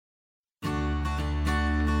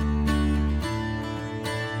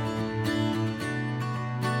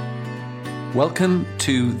Welcome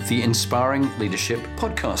to the Inspiring Leadership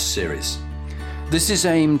podcast series. This is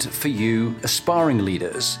aimed for you aspiring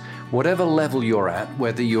leaders, whatever level you're at,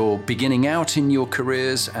 whether you're beginning out in your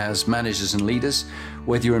careers as managers and leaders,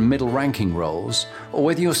 whether you're in middle ranking roles, or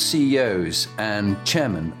whether you're CEOs and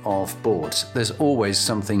chairmen of boards. There's always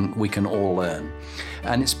something we can all learn.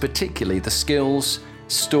 And it's particularly the skills,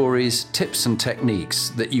 stories, tips and techniques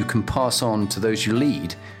that you can pass on to those you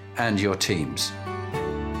lead and your teams.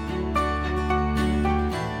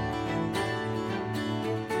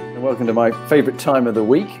 Welcome to my favorite time of the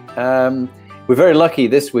week. We're very lucky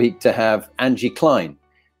this week to have Angie Klein.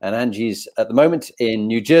 And Angie's at the moment in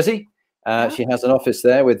New Jersey. She has an office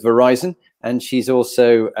there with Verizon, and she's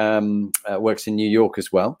also works in New York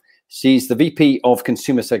as well. She's the VP of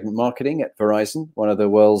Consumer Segment Marketing at Verizon, one of the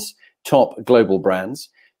world's top global brands.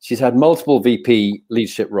 She's had multiple VP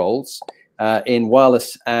leadership roles in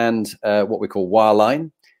wireless and what we call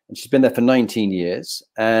wireline. And she's been there for 19 years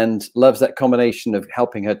and loves that combination of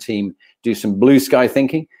helping her team do some blue sky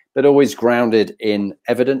thinking, but always grounded in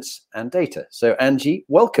evidence and data. So Angie,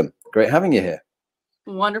 welcome. Great having you here.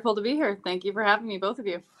 Wonderful to be here. Thank you for having me, both of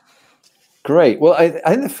you. Great. Well, I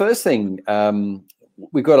think the first thing,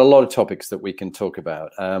 we've got a lot of topics that we can talk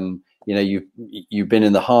about. You've been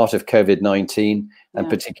in the heart of COVID-19 and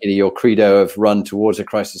particularly your credo of run towards a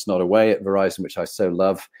crisis, not away at Verizon, which I so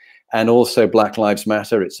love. And also Black Lives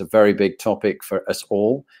Matter. It's a very big topic for us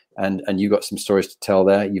all. And you've got some stories to tell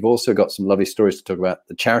there. You've also got some lovely stories to talk about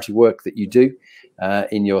the charity work that you do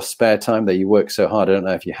in your spare time, that you work so hard. I don't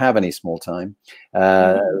know if you have any spare time.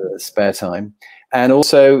 And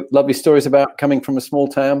also lovely stories about coming from a small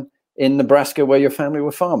town in Nebraska where your family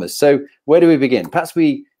were farmers. So where do we begin? Perhaps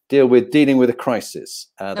we dealing with a crisis,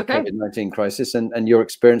 the COVID-19 crisis, and your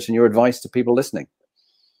experience and your advice to people listening.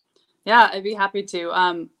 Yeah, I'd be happy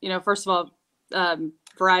to. First of all,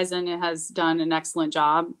 Verizon has done an excellent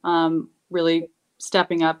job really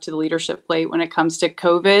stepping up to the leadership plate when it comes to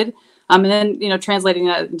COVID. And then, translating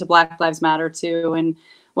that into Black Lives Matter too. And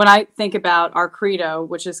when I think about our credo,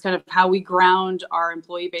 which is kind of how we ground our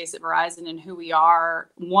employee base at Verizon and who we are,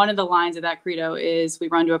 one of the lines of that credo is we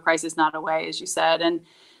run to a crisis, not away, as you said. And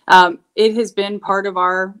it has been part of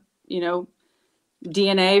our,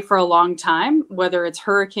 DNA for a long time, whether it's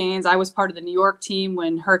hurricanes. I was part of the New York team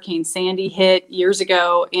when Hurricane Sandy hit years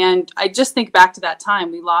ago. And I just think back to that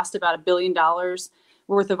time, we lost about $1 billion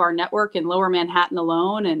worth of our network in lower Manhattan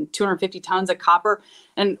alone and 250 tons of copper.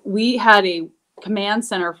 And we had a command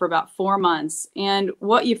center for about 4 months. And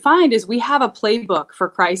what you find is we have a playbook for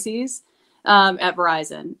crises at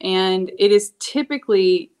Verizon. And it is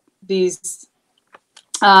typically these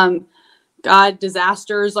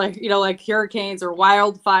disasters like hurricanes or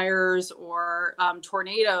wildfires or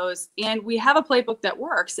tornadoes. And we have a playbook that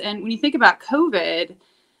works. And when you think about COVID,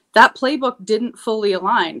 that playbook didn't fully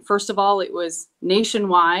align. First of all, it was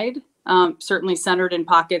nationwide, certainly centered in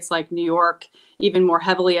pockets like New York, even more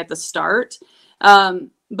heavily at the start.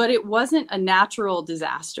 But it wasn't a natural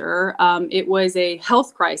disaster. It was a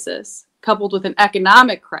health crisis coupled with an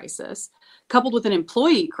economic crisis, coupled with an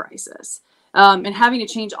employee crisis. And having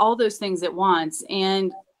to change all those things at once.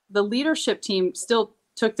 And the leadership team still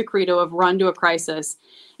took the credo of run to a crisis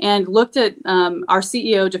and looked at our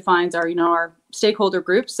CEO defines our stakeholder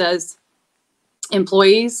group, says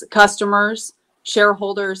employees, customers,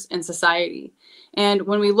 shareholders, and society. And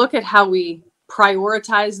when we look at how we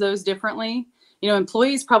prioritize those differently,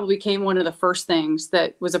 employees probably became one of the first things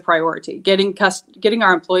that was a priority, getting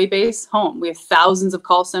our employee base home. We have thousands of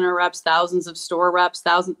call center reps, thousands of store reps,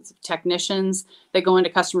 thousands of technicians that go into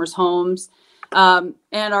customers' homes, and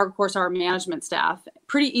of course, our management staff.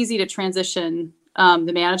 Pretty easy to transition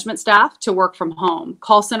the management staff to work from home.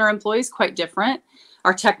 Call center employees, quite different.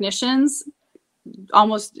 Our technicians,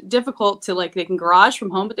 almost difficult to they can garage from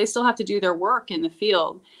home, but they still have to do their work in the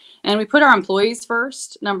field. And we put our employees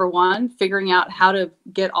first, number one, figuring out how to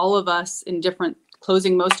get all of us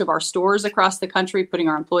closing most of our stores across the country, putting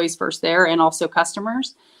our employees first there, and also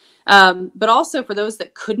customers. But also for those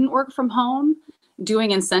that couldn't work from home,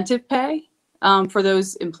 doing incentive pay for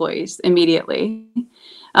those employees immediately,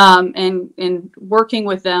 and working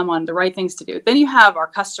with them on the right things to do. Then you have our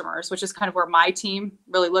customers, which is kind of where my team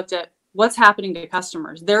really looked at what's happening to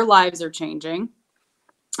customers. Their lives are changing.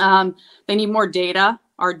 They need more data.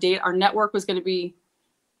 Our network was going to be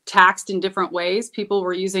taxed in different ways. People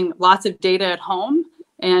were using lots of data at home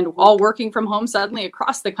and all working from home suddenly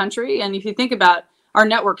across the country. And if you think about our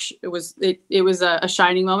network, it was a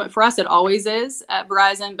shining moment for us. It always is at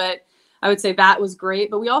Verizon, but I would say that was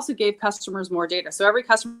great. But we also gave customers more data. So every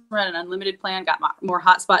customer had an unlimited plan, got more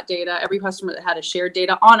hotspot data. Every customer that had a shared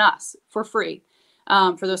data on us for free.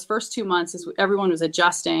 for those first 2 months as everyone was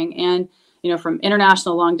adjusting, and from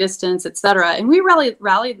international, long distance, et cetera. And we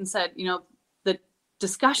rallied and said, the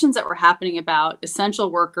discussions that were happening about essential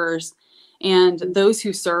workers and those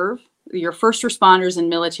who serve, your first responders and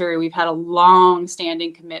military, we've had a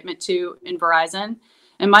long-standing commitment to in Verizon.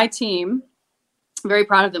 And my team, very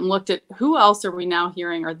proud of them, looked at who else are we now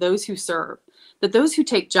hearing are those who serve, that those who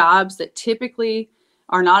take jobs that typically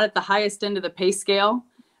are not at the highest end of the pay scale,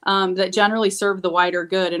 that generally serve the wider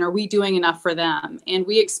good, and are we doing enough for them? And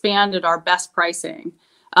we expanded our best pricing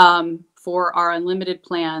for our unlimited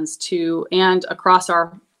plans and across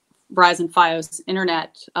our Verizon Fios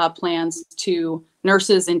internet plans to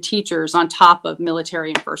nurses and teachers on top of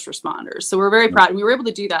military and first responders. So we're very proud. And we were able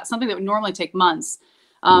to do that, something that would normally take months,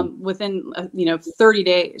 within 30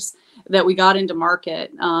 days that we got into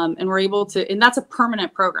market, and we're able to, and that's a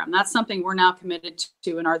permanent program. That's something we're now committed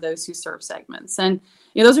to in our Those Who Serve segments. And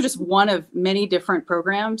those are just one of many different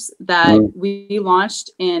programs that we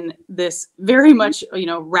launched in this very much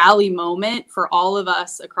rally moment for all of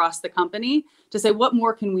us across the company to say, what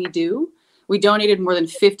more can we do? We donated more than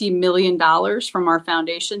 $50 million from our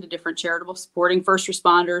foundation to different charitable, supporting first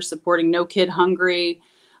responders, supporting No Kid Hungry.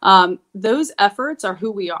 Those efforts are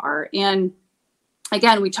who we are. And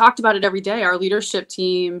again, we talked about it every day. Our leadership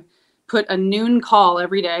team put a noon call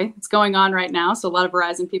every day. It's going on right now. So a lot of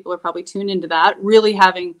Verizon people are probably tuned into that, really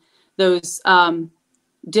having those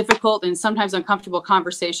difficult and sometimes uncomfortable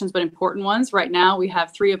conversations, but important ones. Right now, we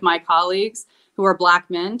have 3 of my colleagues who are Black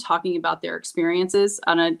men talking about their experiences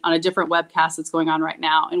on a different webcast that's going on right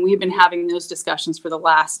now. And we've been having those discussions for the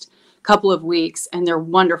last couple of weeks, and they're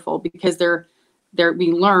wonderful because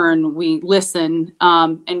we learn, we listen,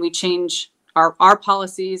 and we change our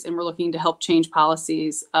policies, and we're looking to help change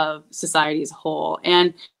policies of society as a whole.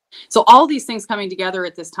 And so all these things coming together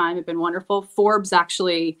at this time have been wonderful. Forbes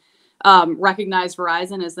actually recognized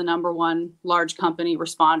Verizon as the #1 large company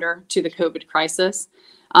responder to the COVID crisis.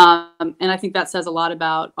 And I think that says a lot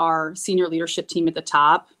about our senior leadership team at the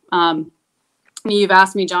top. You've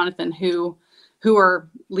asked me, Jonathan, who are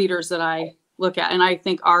leaders that look at, and I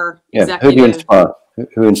think our executive. Who do you inspire?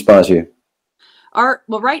 Who inspires you?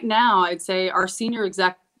 Right now, I'd say our senior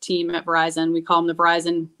exec team at Verizon, we call them the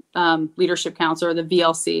Verizon Leadership Council, or the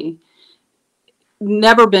VLC,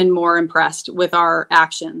 never been more impressed with our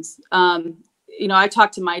actions. I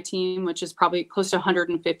talked to my team, which is probably close to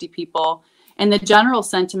 150 people. And the general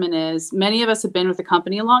sentiment is many of us have been with the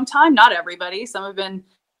company a long time. Not everybody. Some have been,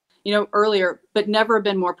 earlier, but never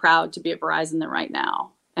been more proud to be at Verizon than right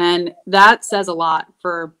now. And that says a lot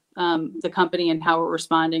for the company and how we're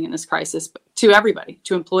responding in this crisis to everybody,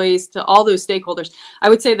 to employees, to all those stakeholders. I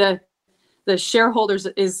would say the shareholders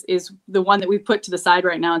is the one that we put to the side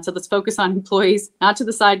right now. And so let's focus on employees, not to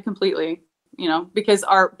the side completely, because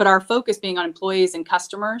our focus being on employees and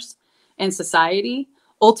customers and society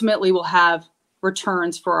ultimately will have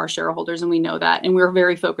returns for our shareholders. And we know that. And we're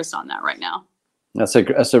very focused on that right now. That's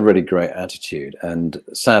a really great attitude, and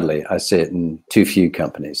sadly, I see it in too few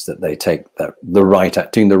companies that they take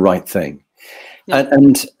doing the right thing. Yeah.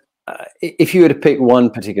 And if you were to pick one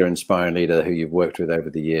particular inspiring leader who you've worked with over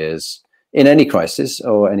the years in any crisis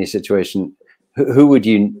or any situation, who would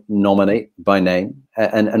you nominate by name,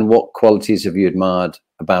 and what qualities have you admired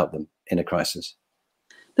about them in a crisis?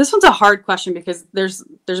 This one's a hard question because there's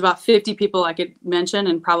about 50 people I could mention,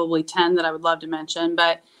 and probably 10 that I would love to mention,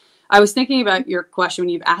 but I was thinking about your question when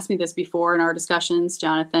you've asked me this before in our discussions,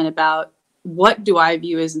 Jonathan, about what do I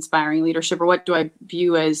view as inspiring leadership, or what do I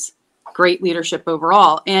view as great leadership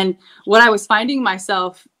overall? And what I was finding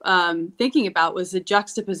myself thinking about was the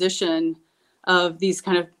juxtaposition of these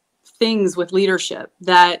kind of things with leadership.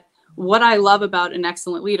 That what I love about an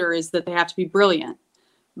excellent leader is that they have to be brilliant,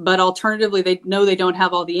 but alternatively, they know they don't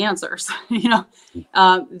have all the answers,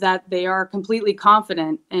 that they are completely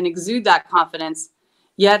confident and exude that confidence,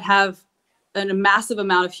 yet have a massive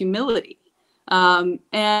amount of humility. And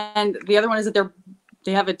the other one is that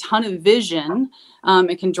they have a ton of vision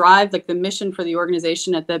and can drive like the mission for the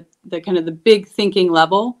organization at the kind of the big thinking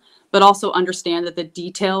level, but also understand that the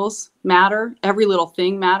details matter. Every little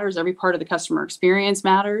thing matters. Every part of the customer experience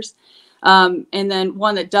matters. And then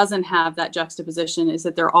one that doesn't have that juxtaposition is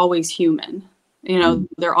that they're always human.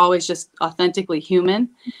 They're always just authentically human.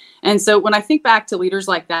 And so when I think back to leaders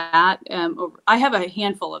like that, I have a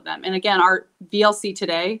handful of them. And again, our VLC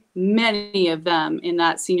today, many of them in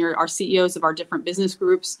that our CEOs of our different business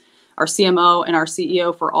groups, our CMO and our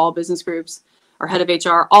CEO for all business groups, our head of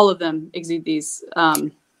HR, all of them exude these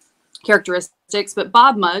characteristics. But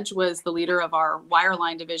Bob Mudge was the leader of our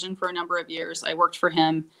wireline division for a number of years. I worked for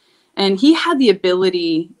him, and he had the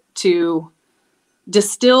ability to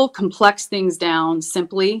distill complex things down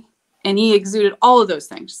simply. And he exuded all those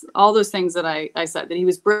things that I said, that he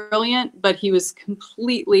was brilliant, but he was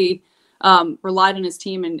completely relied on his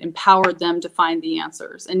team and empowered them to find the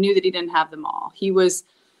answers, and knew that he didn't have them all. He was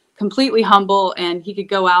completely humble, and he could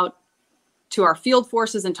go out to our field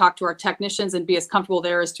forces and talk to our technicians and be as comfortable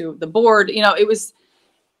there as to the board.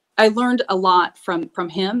 I learned a lot from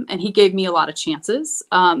him, and he gave me a lot of chances.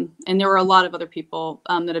 And there were a lot of other people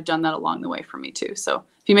that have done that along the way for me too. So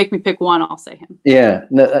if you make me pick one, I'll say him. Yeah,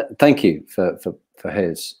 no, thank you for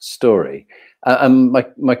his story.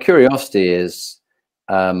 My curiosity is,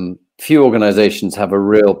 few organizations have a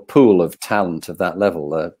real pool of talent of that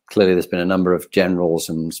level. Clearly, there's been a number of generals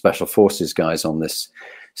and special forces guys on this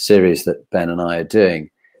series that Ben and I are doing.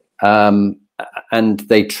 And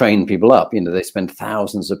they train people up. They spend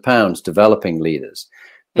thousands of pounds developing leaders.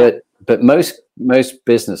 But most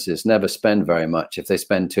businesses never spend very much. If they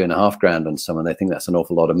spend $2,500 on someone, they think that's an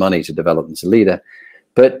awful lot of money to develop them as a leader.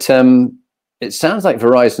 But it sounds like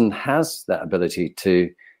Verizon has that ability to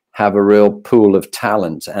have a real pool of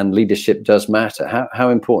talent, and leadership does matter. How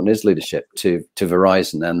important is leadership to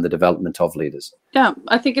Verizon and the development of leaders? Yeah,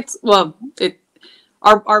 I think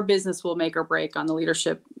our business will make or break on the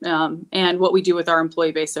leadership and what we do with our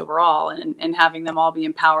employee base overall, and having them all be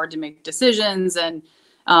empowered to make decisions. And,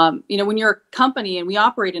 when you're a company and we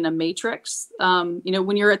operate in a matrix,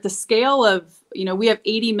 when you're at the scale of, we have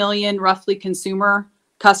 80 million roughly consumer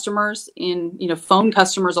customers in, phone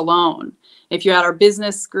customers alone. If you add our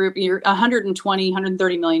business group, you're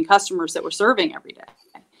 130 million customers that we're serving every day,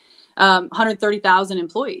 130,000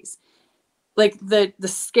 employees. Like the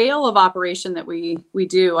scale of operation that we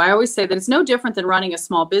do, I always say that it's no different than running a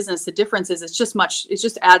small business. The difference is it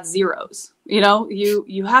just adds zeros.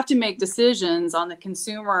 You have to make decisions on the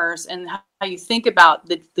consumers and how you think about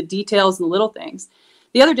the details and the little things.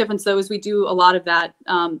 The other difference, though, is we do a lot of that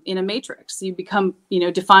in a matrix. You become,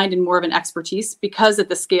 defined in more of an expertise because at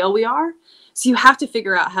the scale we are. So you have to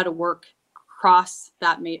figure out how to work across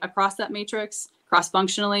that matrix,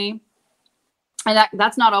 cross-functionally. And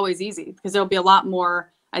that's not always easy, because there'll be a lot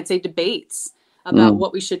more, I'd say, debates about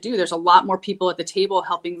what we should do. There's a lot more people at the table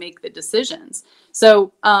helping make the decisions.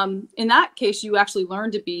 So in that case, you actually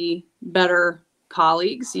learn to be better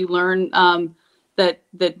colleagues. You learn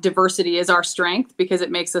that diversity is our strength because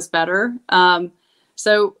it makes us better.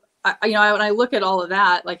 So when I look at all of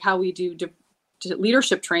that, like how we do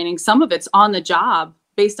leadership training, some of it's on the job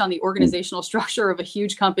based on the organizational structure of a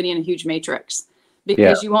huge company and a huge matrix.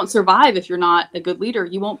 Because you won't survive if you're not a good leader.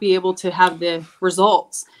 You won't be able to have the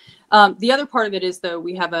results. The other part of it is, though,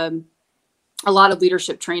 we have a lot of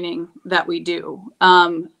leadership training that we do.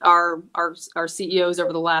 Our CEOs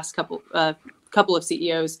over the last couple of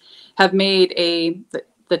CEOs have made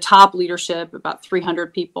the top leadership, about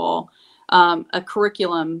 300 people, a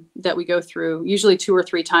curriculum that we go through usually 2 or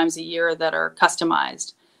 3 times a year that are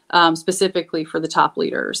customized specifically for the top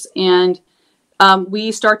leaders. And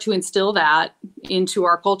we start to instill that into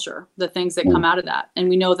our culture, the things that come out of that. And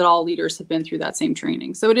we know that all leaders have been through that same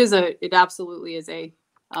training. So it absolutely is a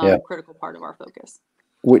critical part of our focus.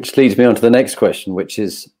 Which leads me on to the next question, which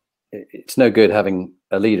is, it's no good having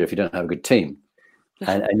a leader if you don't have a good team.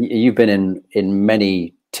 And you've been in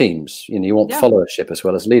many teams. You want followership as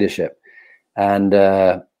well as leadership. And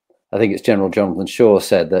I think it's General Jonathan Shaw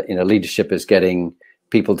said that, leadership is getting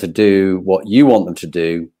people to do what you want them to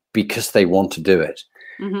do because they want to do it.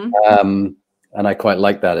 Mm-hmm. And I quite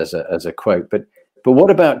like that as a quote. But what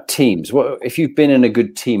about teams? What if you've been in a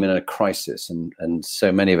good team in a crisis, and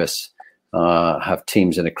so many of us have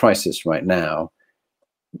teams in a crisis right now?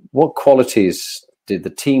 What qualities did the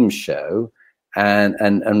team show,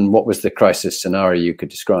 and what was the crisis scenario you could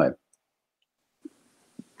describe?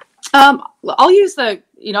 I'll use I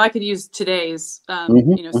could use today's.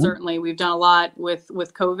 Mm-hmm. Certainly we've done a lot with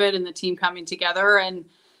COVID and the team coming together, and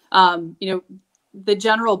the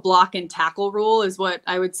general block and tackle rule is what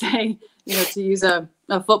I would say, to use a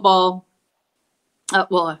football,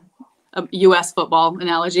 a U.S. football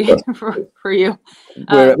analogy for you.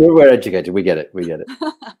 We're educated. We get it.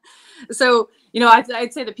 So,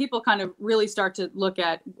 I'd say that people kind of really start to look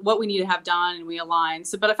at what we need to have done, and we align.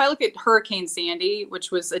 So, but if I look at Hurricane Sandy,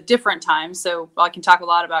 which was a different time, so I can talk a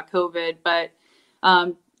lot about COVID, but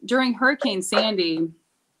during Hurricane Sandy,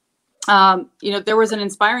 there was an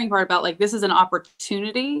inspiring part about this is an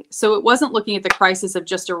opportunity. So it wasn't looking at the crisis of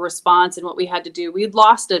just a response and what we had to do. We had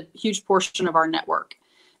lost a huge portion of our network,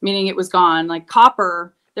 meaning it was gone. Like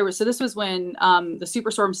copper, this was when the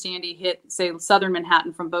Superstorm Sandy hit, say, southern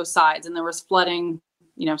Manhattan from both sides, and there was flooding,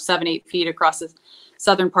 7-8 feet across the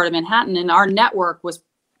southern part of Manhattan. And our network was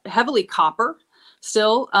heavily copper.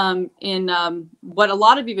 still in what a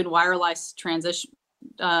lot of even wireless transmissions,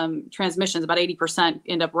 about 80%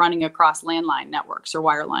 end up running across landline networks or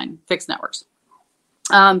wireline fixed networks.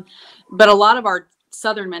 But a lot of our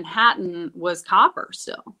southern Manhattan was copper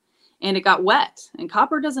still, and it got wet, and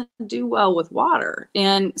copper doesn't do well with water.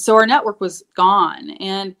 And so our network was gone.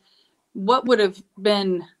 And what would have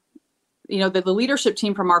been, the leadership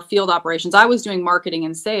team from our field operations, I was doing marketing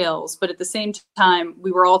and sales, but at the same time,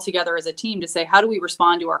 we were all together as a team to say, how do we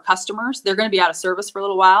respond to our customers? They're going to be out of service for a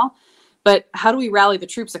little while, but how do we rally the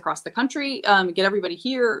troops across the country, get everybody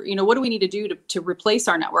here? What do we need to do to replace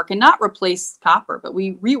our network, and not replace copper, but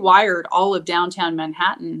we rewired all of downtown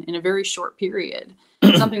Manhattan in a very short period,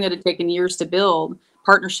 something that had taken years to build,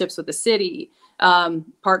 partnerships with the city,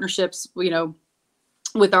 partnerships,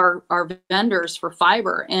 with our vendors for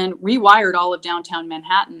fiber, and rewired all of downtown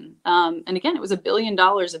Manhattan. And again, it was $1 billion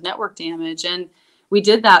of network damage. And we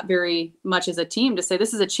did that very much as a team to say,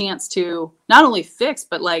 this is a chance to not only fix,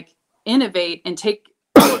 but innovate and take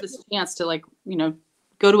all of this chance to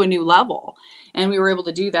go to a new level. And we were able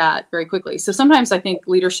to do that very quickly. So sometimes I think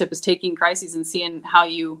leadership is taking crises and seeing how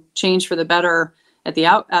you change for the better at the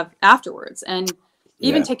afterwards. And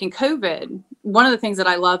even taking COVID, one of the things that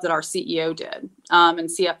I love that our CEO did and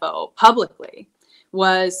CFO publicly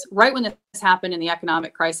was right when this happened in the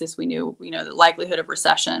economic crisis, we knew, the likelihood of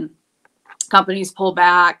recession, companies pull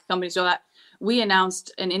back, companies do that. We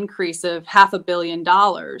announced an increase of $500 million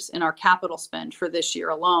in our capital spend for this year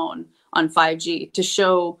alone on 5G to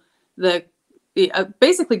show the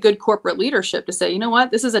basically good corporate leadership to say,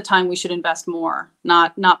 this is a time we should invest more,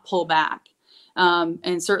 not pull back.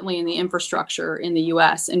 And certainly in the infrastructure in the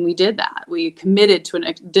U.S. And we did that. We committed to an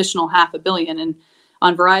additional $500 million, and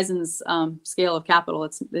on Verizon's scale of capital,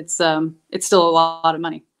 it's still a lot of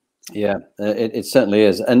money. Yeah, it certainly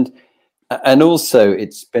is. And also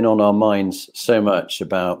it's been on our minds so much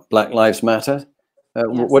about Black Lives Matter.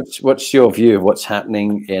 Yes. What's your view of what's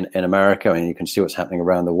happening in America? I mean, you can see what's happening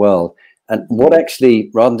around the world, and what actually,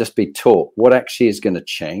 rather than just be talk, what actually is going to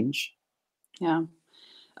change? Yeah.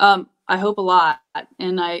 I hope a lot.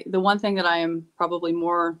 And the one thing that I am probably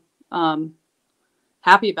more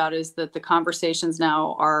happy about is that the conversations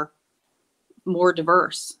now are more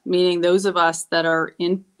diverse, meaning those of us that are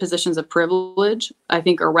in positions of privilege, I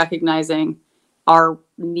think, are recognizing our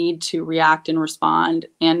need to react and respond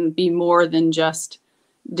and be more than just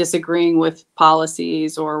disagreeing with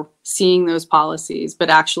policies or seeing those policies, but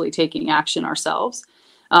actually taking action ourselves.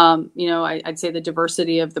 I'd say the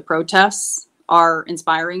diversity of the protests are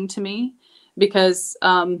inspiring to me, because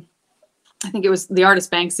I think it was the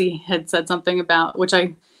artist Banksy had said something about, which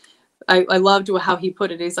I loved how he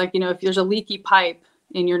put it. He's like, if there's a leaky pipe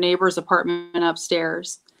in your neighbor's apartment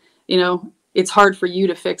upstairs, it's hard for you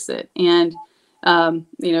to fix it. And, I'm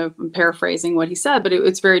paraphrasing what he said, but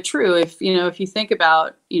it's very true. If you think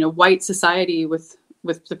about, white society with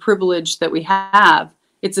the privilege that we have,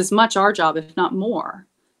 it's as much our job, if not more,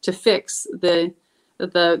 to fix the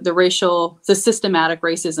systematic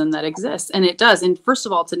racism that exists. And it does. And first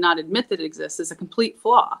of all, to not admit that it exists is a complete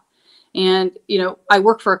flaw. And, I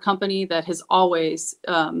work for a company that has always,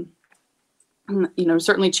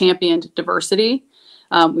 certainly championed diversity.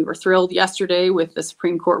 We were thrilled yesterday with the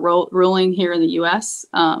Supreme Court ruling here in the U.S.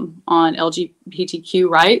 On LGBTQ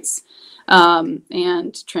rights and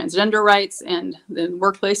transgender rights and the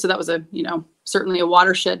workplace. So that was certainly a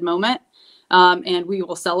watershed moment. And we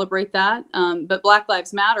will celebrate that. But Black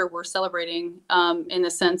Lives Matter, we're celebrating in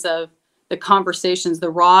the sense of the conversations, the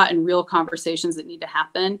raw and real conversations that need to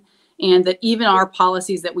happen. And that even our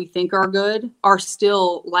policies that we think are good are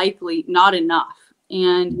still likely not enough.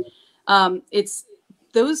 And it's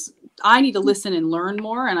those, I need to listen and learn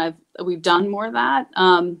more. And we've done more of that,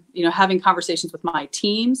 having conversations with my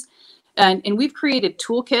teams. And we've created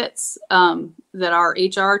toolkits that our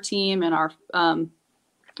HR team and our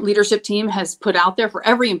leadership team has put out there for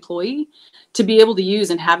every employee to be able to use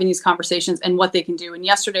in having these conversations and what they can do. And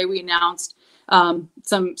yesterday we announced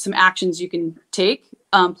some actions you can take,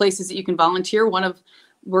 places that you can volunteer.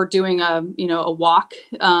 We're doing a walk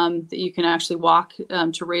that you can actually walk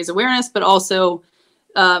to raise awareness, but also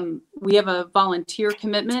we have a volunteer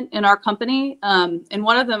commitment in our company. And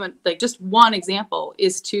one of them, just one example,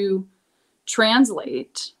 is to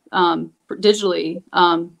translate digitally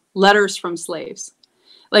letters from slaves.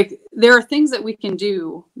 There are things that we can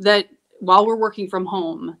do that while we're working from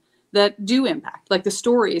home that do impact, like the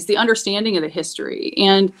stories, the understanding of the history,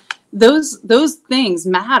 and those things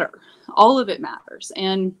matter. All of it matters.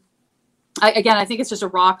 And I think it's just a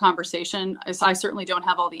raw conversation. I certainly don't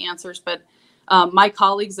have all the answers, but my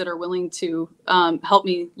colleagues that are willing to help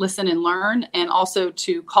me listen and learn, and also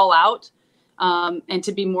to call out and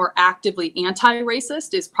to be more actively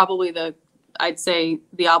anti-racist is probably I'd say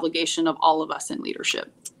the obligation of all of us in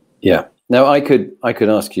leadership. Yeah. Now I could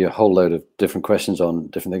ask you a whole load of different questions on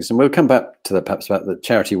different things, and we'll come back to that perhaps about the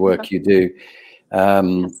charity work you do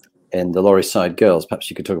in the Loryside Girls. Perhaps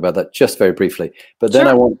you could talk about that just very briefly. But then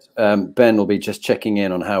I want Ben will be just checking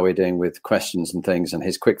in on how we're doing with questions and things and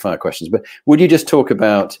his quickfire questions. But would you just talk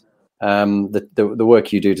about the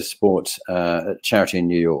work you do to support a charity in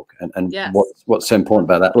New York and what's so important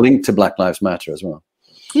about that, linked to Black Lives Matter as well?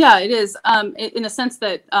 Yeah, it is. In a sense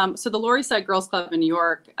that, so the Loryside Girls Club in New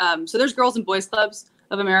York, so there's Girls and Boys Clubs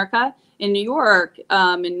of America. In New York, in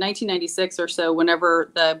 1996 or so, whenever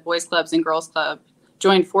the Boys Clubs and Girls Club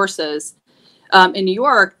joined forces, in New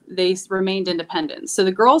York, they remained independent. So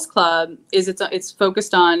the Girls Club it's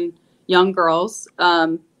focused on young girls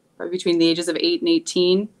between the ages of 8 and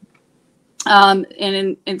 18.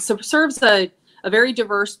 And so serves a very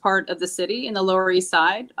diverse part of the city in the Lower East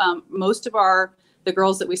Side. Most of the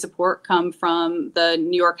girls that we support come from the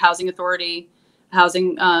New York Housing Authority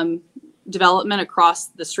housing development across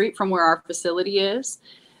the street from where our facility is.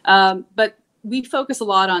 But we focus a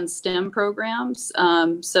lot on STEM programs.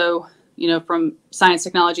 So, from science,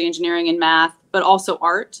 technology, engineering, and math, but also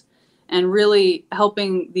art, and really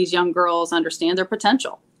helping these young girls understand their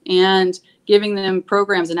potential and giving them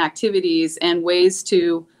programs and activities and ways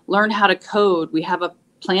to learn how to code. We have a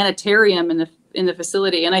planetarium in the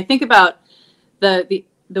facility. And I think about the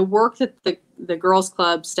work that the Girls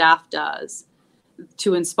Club staff does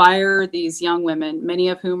to inspire these young women, many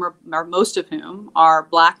of whom most of whom are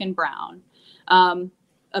Black and brown,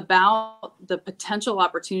 about the potential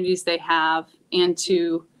opportunities they have, and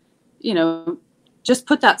to, just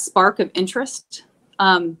put that spark of interest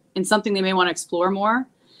in something they may want to explore more,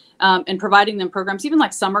 and providing them programs, even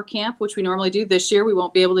like summer camp, which we normally do. This year, we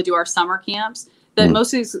won't be able to do our summer camps that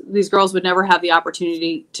most of these girls would never have the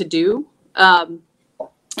opportunity to do.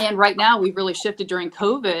 And right now we've really shifted during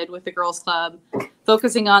COVID with the Girls Club,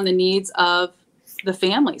 focusing on the needs of the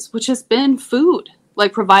families, which has been food,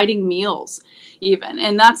 like providing meals even.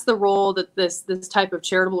 And that's the role that this type of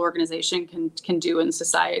charitable organization can do in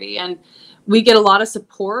society. And we get a lot of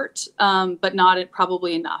support, but not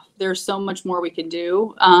probably enough. There's so much more we can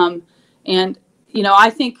do. And, I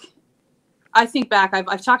think back,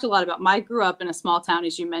 I've talked a lot about, I grew up in a small town,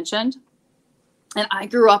 as you mentioned. And I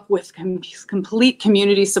grew up with complete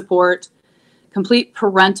community support, complete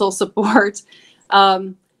parental support,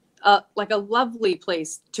 like a lovely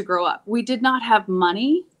place to grow up. We did not have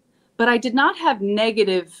money, but I did not have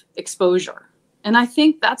negative exposure. And I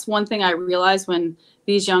think that's one thing I realized when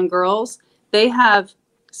these young girls, they have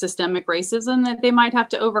systemic racism that they might have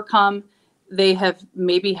to overcome. They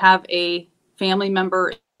maybe have a family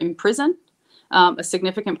member in prison. A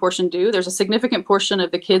significant portion do. There's a significant portion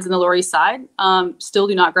of the kids in the Lower East Side still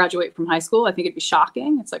do not graduate from high school. I think it'd be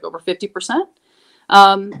shocking. It's like over 50%.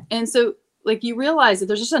 And so, like, you realize that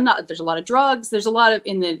there's a lot of drugs. There's a lot of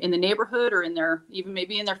in the neighborhood or even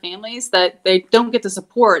maybe in their families that they don't get the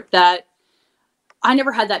support that I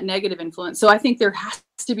never had that negative influence. So I think there has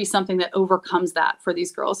to be something that overcomes that for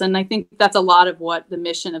these girls. And I think that's a lot of what the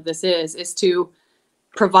mission of this is to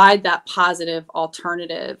provide that positive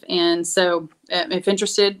alternative. And so if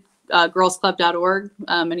interested, girlsclub.org,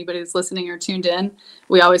 anybody that's listening or tuned in,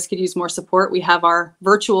 we always could use more support. We have our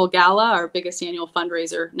virtual gala, our biggest annual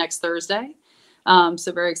fundraiser, next Thursday.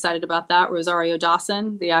 So very excited about that. Rosario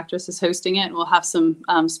Dawson, the actress, is hosting it, and we'll have some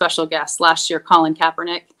special guests. Last year, Colin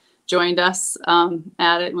Kaepernick joined us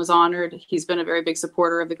at it and was honored. He's been a very big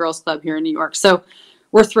supporter of the Girls Club here in New York. So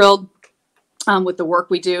we're thrilled with the work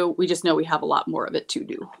we do. We just know we have a lot more of it to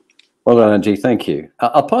do. Well done, Angie. Thank you.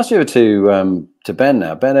 I'll pass you over to Ben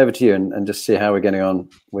now. Ben, over to you and just see how we're getting on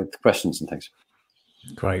with questions and things.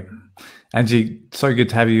 Great. Angie, so good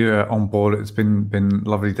to have you on board. It's been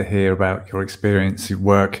lovely to hear about your experience, your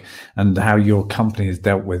work, and how your company has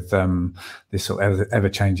dealt with this sort of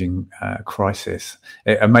ever-changing crisis.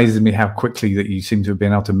 It amazes me how quickly that you seem to have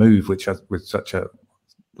been able to move with such a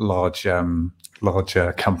large company.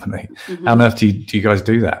 Mm-hmm. How on earth do you guys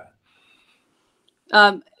do that?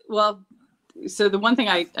 Well, so the one thing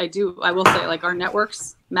I will say, like, our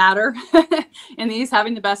networks matter, and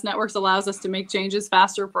having the best networks allows us to make changes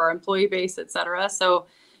faster for our employee base, et cetera. So,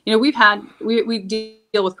 we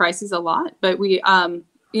deal with crises a lot, but the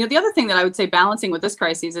other thing that I would say balancing with this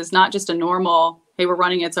crisis is not just a normal, hey, we're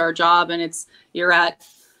running, it's our job, and you're at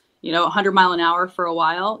 100 mile an hour for a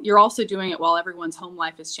while. You're also doing it while everyone's home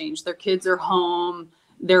life has changed. Their kids are home.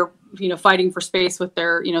 They're, fighting for space with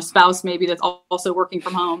their, spouse, maybe, that's also working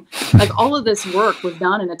from home. Like, all of this work was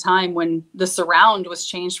done in a time when the surround was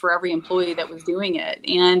changed for every employee that was doing it.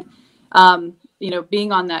 And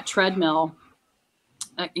being on that treadmill,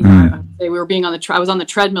 I was on the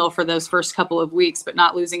treadmill for those first couple of weeks, but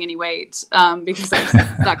not losing any weight because I was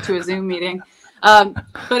stuck to a Zoom meeting.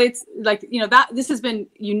 But it's like, that this has been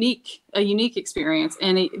a unique experience,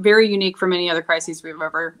 and very unique from any other crises we've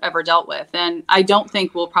ever dealt with. And I don't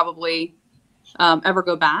think we'll probably ever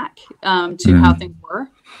go back to how things were.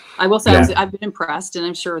 I will say I've been impressed, and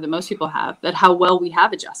I'm sure that most people have, at how well we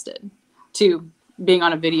have adjusted to being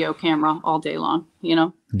on a video camera all day long,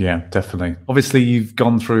 Yeah, definitely. Obviously, you've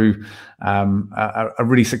gone through a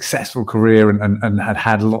really successful career and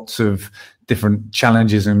had lots of different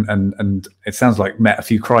challenges and it sounds like met a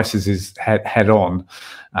few crises head on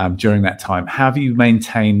during that time. How have you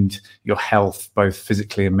maintained your health, both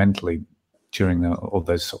physically and mentally, during all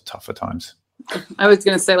those sort of tougher times? I was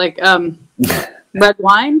going to say red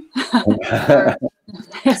wine.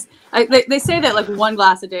 They say that like one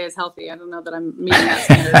glass a day is healthy. I don't know that I'm meeting that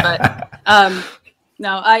standard, but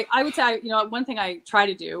no, I would say, one thing I try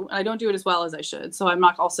to do, and I don't do it as well as I should. So I'm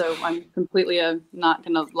completely not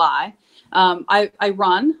going to lie. I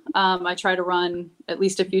run. I try to run at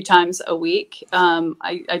least a few times a week.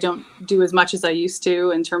 I don't do as much as I used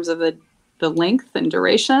to in terms of the length and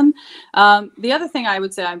duration. The other thing I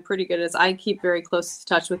would say I'm pretty good at is I keep very close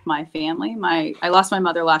touch with my family. I lost my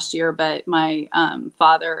mother last year, but my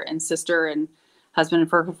father and sister and husband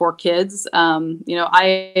and 4 kids,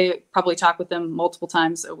 I probably talk with them multiple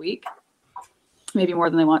times a week, maybe more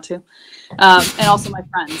than they want to. And also my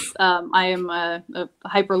friends. I am a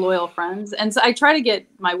hyper loyal friends. And so I try to get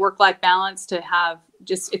my work-life balance to have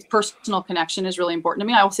its personal connection is really important to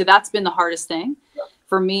me. I will say that's been the hardest thing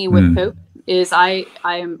for me with COVID is I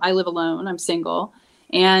live alone. I'm single.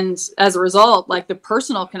 And as a result, like the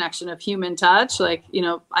personal connection of human touch,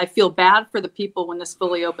 I feel bad for the people when this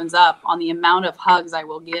fully opens up on the amount of hugs I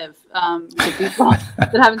will give to people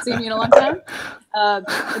that haven't seen me in a long time.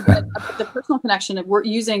 But the personal connection of we're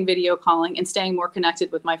using video calling and staying more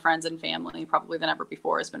connected with my friends and family probably than ever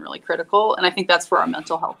before has been really critical. And I think that's for our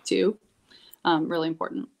mental health too. Really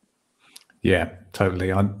important. Yeah,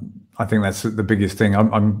 totally. I think that's the biggest thing.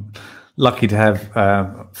 I'm lucky to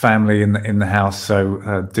have family in the house,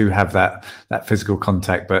 so do have that physical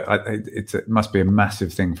contact. But it must be a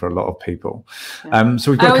massive thing for a lot of people. Yeah.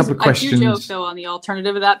 So we've got a couple of questions. I do joke though on the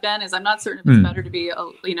alternative of that, Ben, is I'm not certain if it's better to be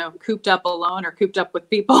cooped up alone or cooped up with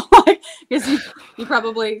people, because you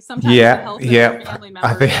probably sometimes the health of your family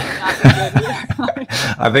members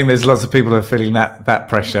I think there's lots of people who are feeling that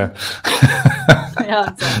pressure.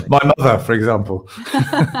 Yeah, exactly. My mother, for example,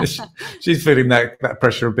 she's feeling that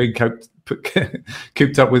pressure of being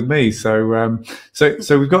cooped up with me. So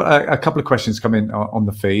we've got a couple of questions coming on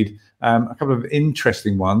the feed, a couple of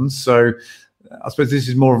interesting ones. So I suppose this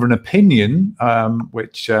is more of an opinion,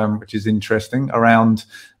 which is interesting around.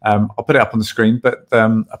 I'll put it up on the screen, but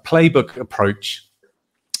a playbook approach.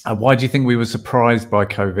 Why do you think we were surprised by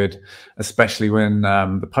COVID, especially when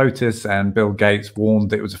the POTUS and Bill Gates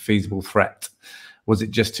warned it was a feasible threat? Was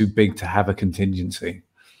it just too big to have a contingency?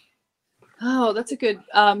 Oh, that's a good.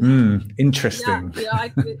 Interesting. Yeah,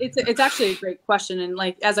 it's actually a great question. And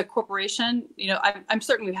as a corporation, I'm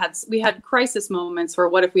certain we had crisis moments where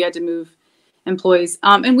what if we had to move employees,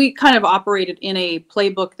 and we kind of operated in a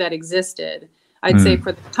playbook that existed. I'd say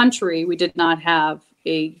for the country, we did not have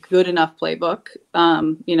a good enough playbook.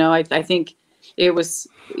 I think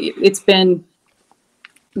it's been.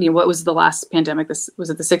 What was the last pandemic? This was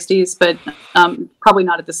it the 60s, but probably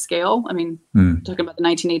not at the scale. I mean, talking about the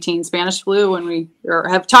 1918 Spanish flu, and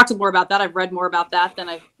have talked more about that. I've read more about that than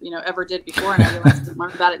I ever did before, and I realized I didn't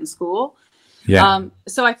learn about it in school. Yeah.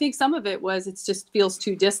 So I think some of it was it just feels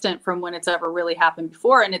too distant from when it's ever really happened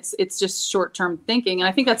before, and it's just short-term thinking. And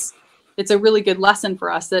I think it's a really good lesson for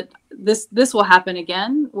us that this will happen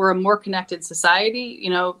again. We're a more connected society.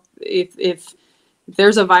 If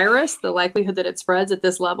there's a virus, the likelihood that it spreads at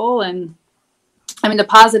this level. And I mean, the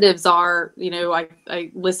positives are,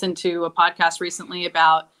 I listened to a podcast recently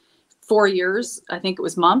about 4 years. I think it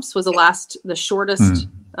was mumps was the shortest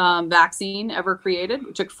vaccine ever created.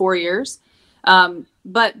 It took 4 years.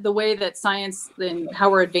 But the way that science and how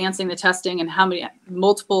we're advancing the testing and how many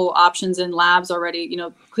multiple options in labs already,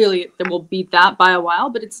 clearly it will beat that by a while,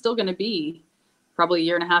 but it's still going to be probably a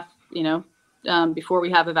year and a half, before we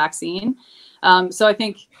have a vaccine. So I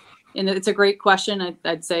think, and it's a great question.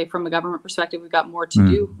 I'd say from a government perspective, we've got more to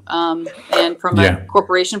do. And from a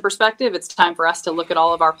corporation perspective, it's time for us to look at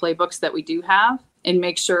all of our playbooks that we do have and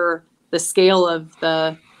make sure the scale of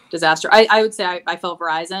the disaster. I would say I felt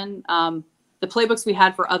Verizon. The playbooks we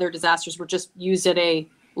had for other disasters were just used at a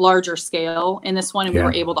larger scale in this one, and we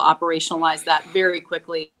were able to operationalize that very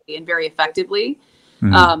quickly and very effectively.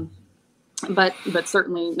 but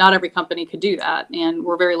certainly not every company could do that. And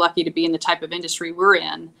we're very lucky to be in the type of industry we're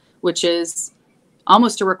in, which is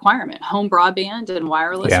almost a requirement. Home broadband and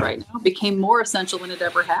wireless right now became more essential than it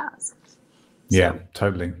ever has. Yeah,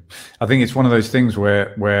 totally. I think it's one of those things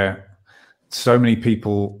where so many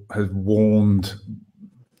people have warned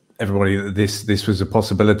everybody that this was a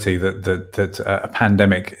possibility, that a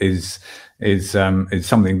pandemic is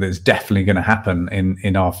something that's definitely going to happen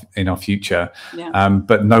in our future. Yeah.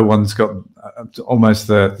 But no one's got almost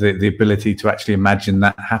the ability to actually imagine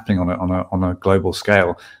that happening on a global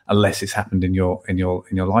scale, unless it's happened in your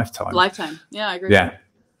lifetime. Lifetime. Yeah, I agree. Yeah.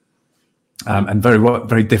 And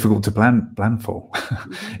very difficult to plan for.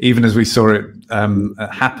 Mm-hmm. Even as we saw it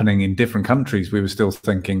happening in different countries, we were still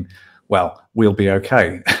thinking, well, we'll be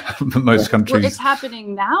okay. But most countries. Well, it's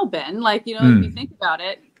happening now, Ben. Like, if you think about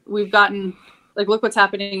it, we've gotten, like, look what's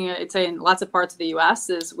happening, I'd say, in lots of parts of the U.S.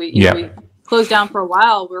 is we closed down for a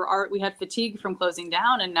while. We had fatigue from closing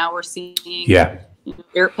down, and now we're seeing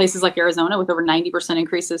places like Arizona with over 90%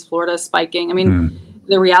 increases, Florida spiking. I mean,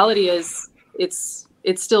 the reality is it's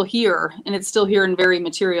still here, and it's still here and very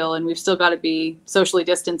material, and we've still got to be socially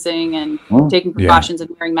distancing and taking precautions and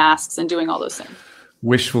wearing masks and doing all those things.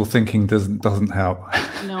 Wishful thinking doesn't help.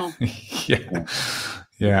 No.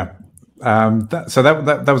 Yeah. So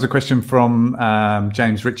that was a question from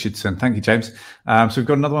James Richardson. Thank you, James. So we've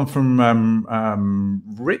got another one from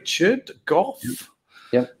Richard Goff.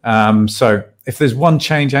 Yeah. So if there's one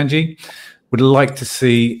change, Angie, would like to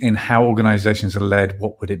see in how organizations are led,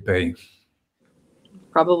 what would it be?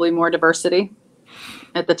 Probably more diversity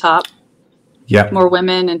at the top. Yeah. More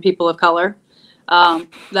women and people of color.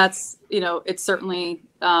 That's, it's certainly,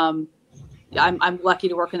 I'm lucky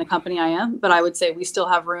to work in the company I am, but I would say we still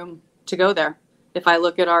have room to go there. If I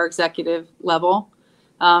look at our executive level,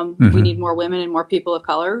 we need more women and more people of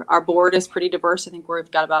color. Our board is pretty diverse. I think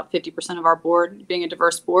we've got about 50% of our board being a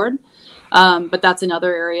diverse board. But that's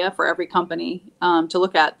another area for every company to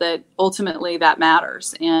look at, that ultimately that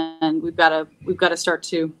matters. And we've got to start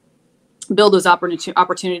to build those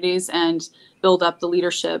opportunities and build up the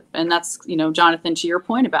leadership. And that's, Jonathan, to your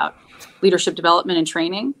point about leadership development and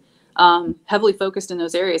training, heavily focused in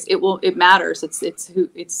those areas. It matters.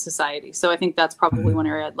 It's society. So I think that's probably one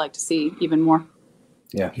area I'd like to see even more.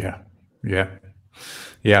 Yeah.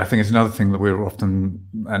 I think it's another thing that we're often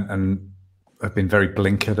and have been very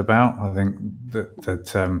blinkered about. I think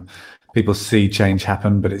that people see change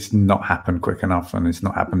happen, but it's not happened quick enough, and it's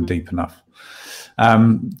not happened deep enough.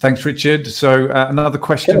 Thanks, Richard. So another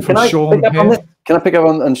question from Sean here. Can I pick up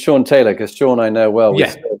on Sean Taylor? Because Sean I know well.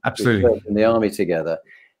 Yeah, absolutely. We served in the army together.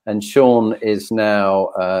 And Sean is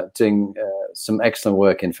now doing some excellent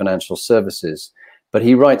work in financial services. But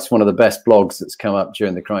he writes one of the best blogs that's come up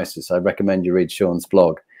during the crisis. I recommend you read Sean's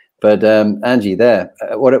blog. But Angie,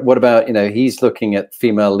 what about, he's looking at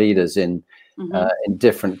female leaders in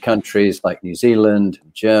different countries like New Zealand,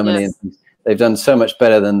 Germany. Yes. And they've done so much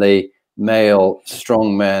better than the male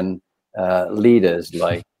strongman leaders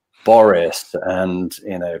like Boris and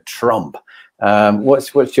Trump.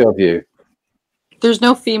 What's your view? There's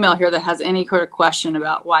no female here that has any kind of question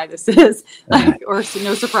about why this is, or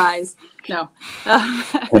no surprise. No.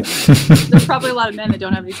 There's probably a lot of men that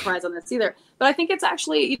don't have any surprise on this either. But I think it's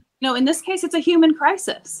actually, in this case, it's a human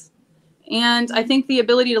crisis. And I think the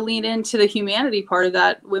ability to lean into the humanity part of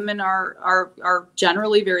that, women are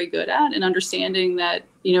generally very good at, and understanding that,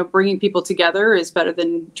 bringing people together is better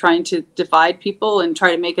than trying to divide people and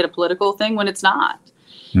try to make it a political thing when it's not.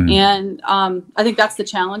 And I think that's the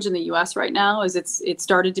challenge in the U.S. right now, is it's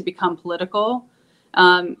started to become political,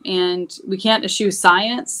 and we can't eschew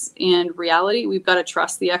science and reality. We've got to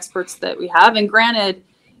trust the experts that we have. And granted,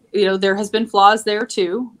 there has been flaws there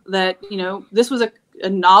too, that, this was a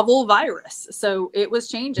novel virus, so it was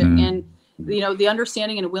changing. And, the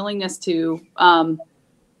understanding and willingness to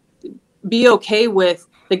be okay with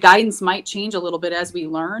the guidance might change a little bit as we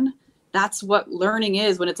learn. That's what learning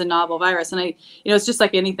is when it's a novel virus. And it's just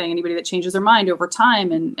like anything, anybody that changes their mind over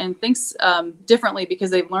time and thinks differently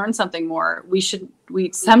because they've learned something more. We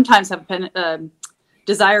sometimes have a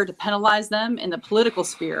desire to penalize them in the political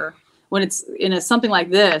sphere. When it's in something like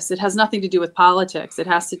this, it has nothing to do with politics. It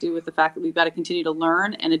has to do with the fact that we've got to continue to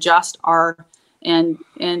learn and adjust and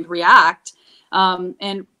react.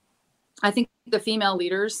 And I think the female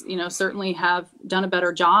leaders, certainly have done a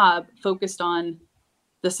better job focused on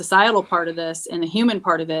the societal part of this and the human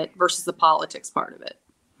part of it versus the politics part of it.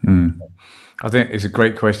 I think it's a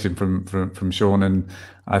great question from Sean, and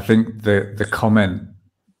I think the comment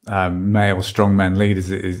male strongman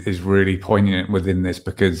leaders is really poignant within this,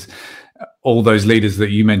 because all those leaders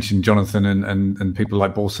that you mentioned, Jonathan, and people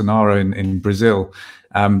like Bolsonaro in Brazil,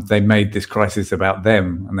 they made this crisis about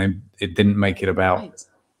them, and it didn't make it about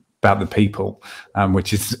the people,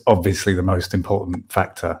 which is obviously the most important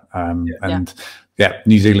factor.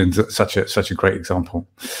 New Zealand's such a great example.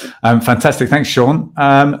 Fantastic, thanks, Sean.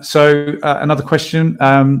 So another question.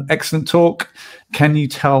 Excellent talk. Can you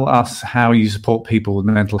tell us how you support people with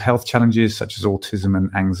mental health challenges such as autism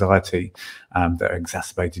and anxiety that are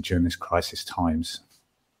exacerbated during this crisis times?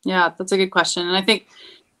 Yeah, that's a good question. And I think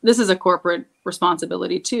this is a corporate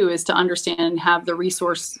responsibility too, is to understand and have the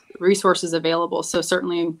resources available. So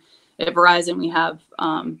certainly at Verizon, we have,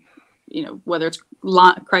 whether it's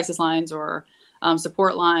crisis lines or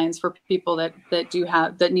support lines for people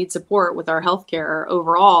that need support with our healthcare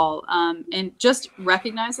overall, and just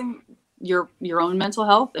recognizing your own mental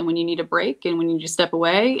health and when you need a break and when you need to step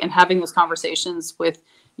away, and having those conversations with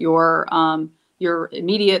your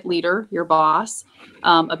immediate leader, your boss,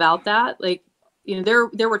 about that. Like,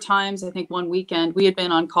 there were times, I think one weekend we had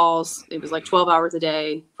been on calls, it was like 12 hours a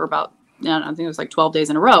day for about, I think it was like 12 days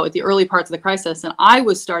in a row at the early parts of the crisis. And I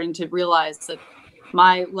was starting to realize that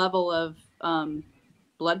my level of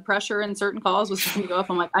blood pressure in certain calls was starting to go up.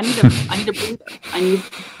 I'm like, I need a breather.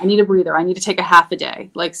 I need a breather. I need to take a half a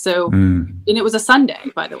day. Like, so, and it was a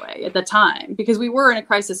Sunday, by the way, at the time, because we were in a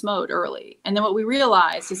crisis mode early. And then what we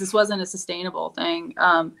realized is this wasn't a sustainable thing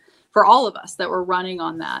for all of us that were running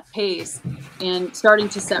on that pace, and starting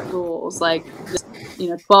to set rules like,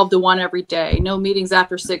 12 to 1 every day, no meetings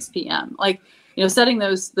after 6 p.m. Like, setting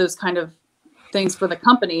those kind of things for the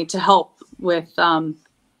company to help with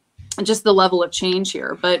just the level of change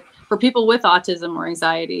here. But for people with autism or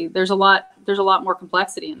anxiety, there's a lot more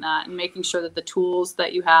complexity in that, and making sure that the tools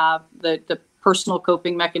that you have, the personal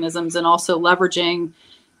coping mechanisms, and also leveraging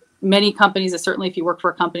many companies, certainly if you work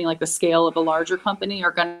for a company like the scale of a larger company,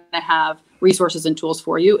 are going to have resources and tools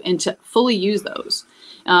for you, and to fully use those.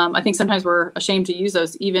 I think sometimes we're ashamed to use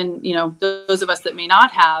those, even, those of us that may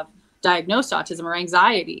not have diagnosed autism or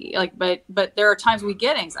anxiety, but there are times we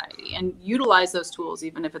get anxiety, and utilize those tools,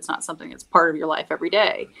 even if it's not something that's part of your life every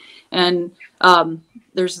day. And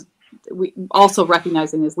we also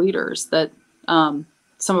recognizing as leaders that some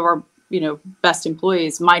of our, best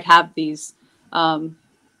employees might have these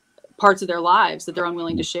parts of their lives that they're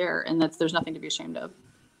unwilling to share, and there's nothing to be ashamed of.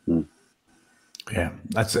 Yeah,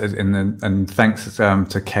 that's and thanks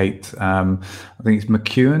to Kate. I think it's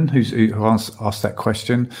McEwen who asked that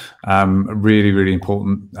question. Really, really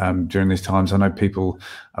important during these times. I know people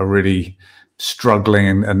are really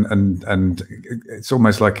struggling, and it's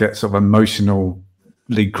almost like a sort of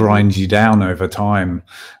emotionally grinds you down over time.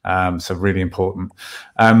 So really important.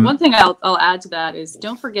 One thing I'll add to that is,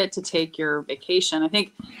 don't forget to take your vacation. I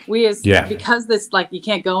think because this, you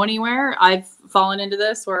can't go anywhere, I've fallen into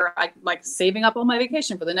this where I like saving up all my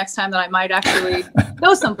vacation for the next time that I might actually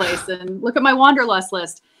go someplace, and look at my wanderlust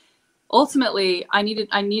list. Ultimately, I need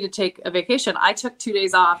to take a vacation. I took 2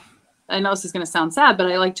 days off. I know this is going to sound sad, but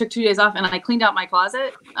I took 2 days off, and I cleaned out my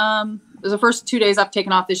closet. It was the first 2 days I've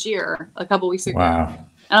taken off this year, a couple weeks ago. Wow.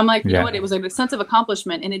 And I'm like, you know what? It was a sense of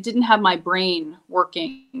accomplishment, and it didn't have my brain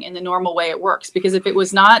working in the normal way it works. Because if it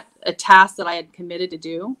was not a task that I had committed to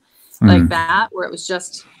do, like that, where it was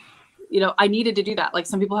just, I needed to do that. Like,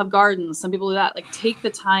 some people have gardens, some people do that. Like, take the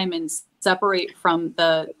time and separate from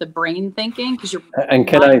the brain thinking, because your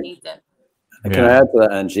body needs it. Can I add to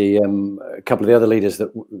that, Angie? A couple of the other leaders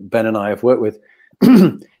that Ben and I have worked with,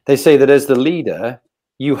 they say that as the leader,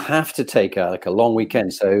 you have to take a long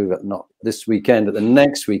weekend. So not this weekend, but the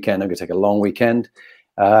next weekend, I'm going to take a long weekend.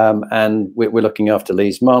 And we're looking after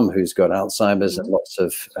Lee's mum, who's got Alzheimer's and lots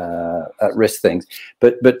of at-risk things.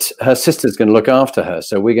 But her sister's going to look after her.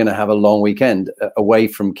 So we're going to have a long weekend away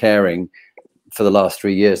from caring for the last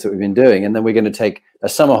 3 years that we've been doing. And then we're going to take a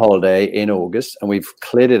summer holiday in August, and we've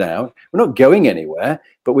cleared it out. We're not going anywhere,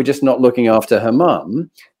 but we're just not looking after her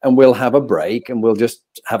mum. And we'll have a break, and we'll just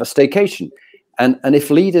have a staycation. And if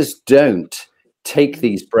leaders don't take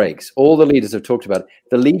these breaks, all the leaders have talked about it,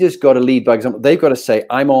 the leaders got to lead by example. They've got to say,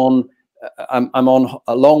 I'm on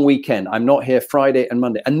a long weekend. I'm not here Friday and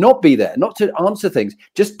Monday, and not be there, not to answer things.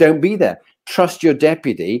 Just don't be there. Trust your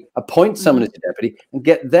deputy, appoint someone as your deputy, and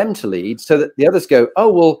get them to lead, so that the others go,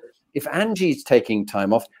 oh, well, if Angie's taking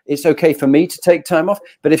time off, it's okay for me to take time off.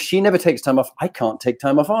 But if she never takes time off, I can't take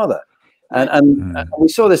time off either. And we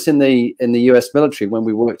saw this in the US military when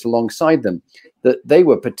we worked alongside them, that they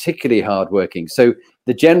were particularly hardworking. So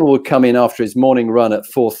the general would come in after his morning run at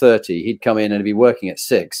 4:30. He'd come in and be working at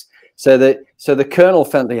 6. So the colonel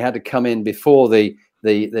felt he had to come in before the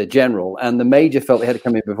general, and the major felt they had to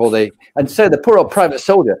come in before and so the poor old private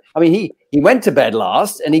soldier, I mean, he went to bed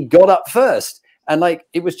last and he got up first, and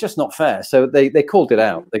it was just not fair. So they called it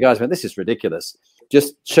out. The guys went, this is ridiculous.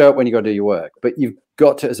 just show up when you got to do your work. But you've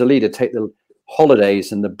got to, as a leader, take the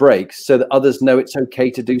holidays and the breaks so that others know it's okay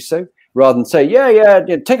to do so, rather than say, yeah,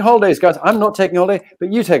 take holidays, guys. I'm not taking holiday,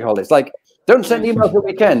 but you take holidays. Like, don't send emails the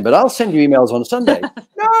weekend, but I'll send you emails on Sunday.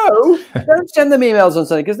 No, don't send them emails on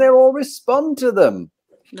Sunday because they'll all respond to them.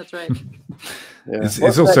 That's right. Yeah.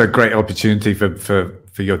 It's also a great opportunity for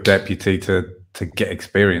your deputy to get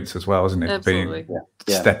experience as well, isn't it? Absolutely.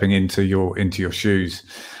 Stepping into your shoes.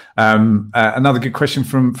 Another good question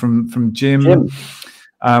from Jim.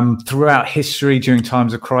 Throughout history, during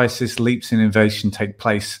times of crisis, leaps in innovation take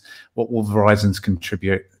place. What will Verizon's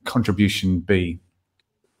contribution be?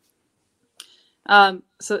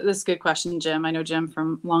 So this is a good question, Jim. I know Jim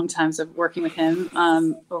from long times of working with him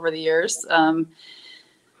over the years.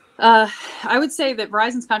 I would say that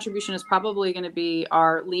Verizon's contribution is probably going to be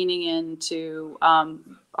our leaning into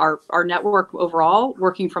our network overall,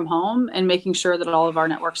 working from home, and making sure that all of our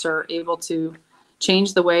networks are able to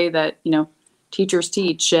change the way that teachers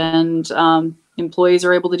teach and employees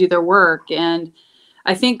are able to do their work. And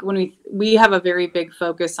I think when we have a very big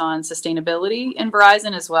focus on sustainability in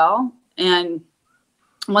Verizon as well. And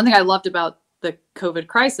one thing I loved about the COVID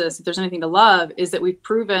crisis, if there's anything to love, is that we've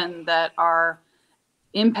proven that our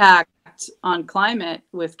impact on climate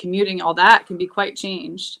with commuting, all that can be quite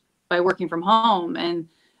changed by working from home. And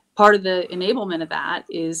part of the enablement of that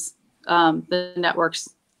is the networks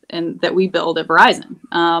and that we build at Verizon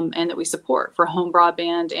and that we support for home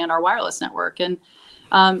broadband and our wireless network. And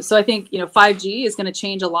so I think 5G is going to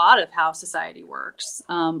change a lot of how society works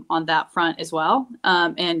on that front as well.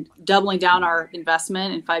 And doubling down our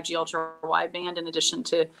investment in 5G ultra wideband, in addition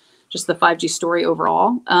to just the 5G story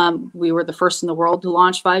overall. We were the first in the world to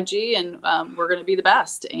launch 5G, and we're going to be the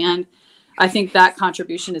best. And I think that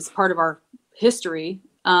contribution is part of our history.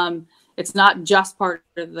 It's not just part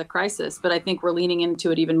of the crisis, but I think we're leaning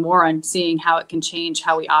into it even more and seeing how it can change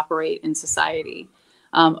how we operate in society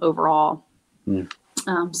overall.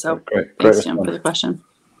 So thanks, Jim, for the question.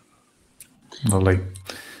 Lovely.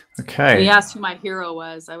 Okay. And he asked who my hero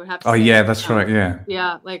was. I would have to say, yeah, that's right. Yeah.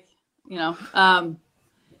 Yeah.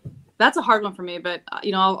 That's a hard one for me, but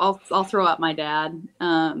I'll throw out my dad,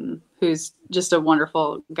 who's just a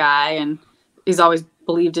wonderful guy, and he's always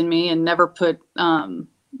believed in me and never put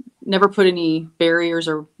any barriers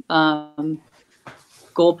or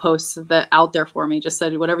goalposts that out there for me. Just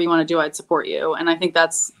said, whatever you want to do, I'd support you. And I think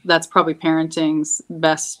that's probably parenting's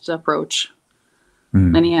best approach,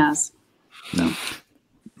 and he has. So.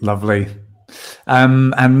 Lovely.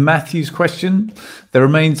 And Matthew's question: there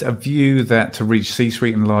remains a view that to reach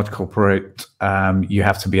C-suite in large corporate, you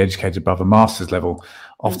have to be educated above a master's level,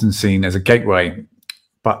 often seen as a gateway,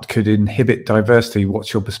 but could inhibit diversity.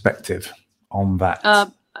 What's your perspective on that?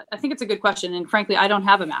 I think it's a good question. And frankly, I don't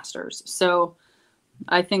have a master's. So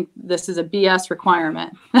I think this is a BS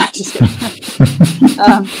requirement. Just kidding.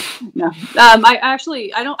 No.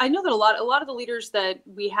 I know that a lot of the leaders that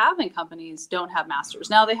we have in companies don't have masters.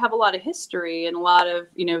 Now they have a lot of history and a lot of,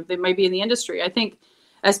 they may be in the industry. I think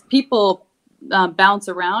as people bounce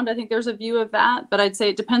around, I think there's a view of that, but I'd say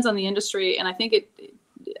it depends on the industry. And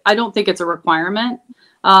I don't think it's a requirement.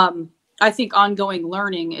 I think ongoing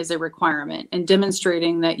learning is a requirement, and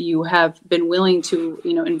demonstrating that you have been willing to,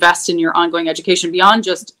 invest in your ongoing education beyond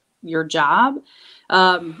just your job.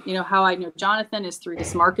 How I know Jonathan is through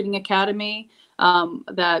this marketing academy,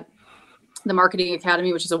 that the Marketing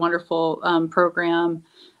Academy, which is a wonderful program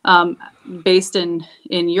based in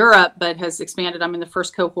Europe, but has expanded. I'm in the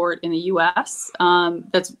first cohort in the US.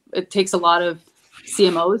 It takes a lot of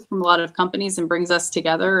CMOs from a lot of companies and brings us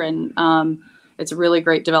together, and it's a really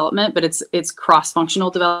great development, but it's cross-functional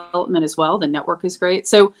development as well. The network is great.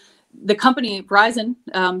 So the company Verizon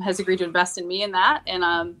has agreed to invest in me in that,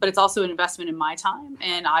 and but it's also an investment in my time.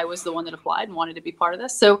 And I was the one that applied and wanted to be part of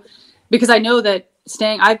this. So because I know that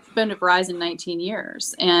I've been at Verizon 19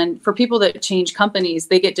 years, and for people that change companies,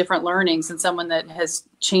 they get different learnings than someone that has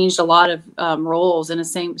changed a lot of roles in a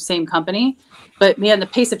same company. But man, the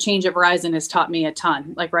pace of change at Verizon has taught me a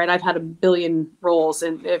ton. I've had 1 billion roles,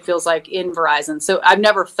 and it feels like in Verizon. So I've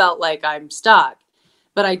never felt like I'm stuck,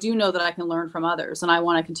 but I do know that I can learn from others, and I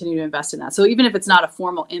want to continue to invest in that. So even if it's not a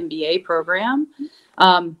formal MBA program,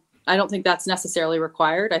 I don't think that's necessarily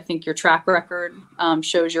required. I think your track record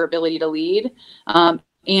shows your ability to lead, and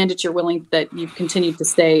that you're willing, that you've continued to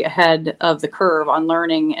stay ahead of the curve on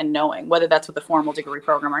learning and knowing, whether that's with a formal degree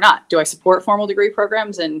program or not. Do I support formal degree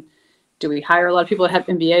programs, and do we hire a lot of people that have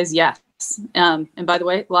MBAs? Yes. And by the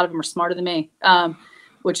way, a lot of them are smarter than me,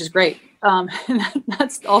 which is great. And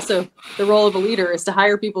that's also the role of a leader, is to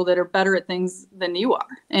hire people that are better at things than you are.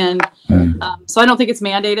 And so I don't think it's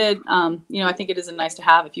mandated. I think it is a nice to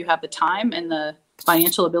have if you have the time and the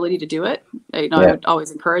financial ability to do it, I would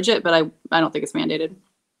always encourage it, but I don't think it's mandated.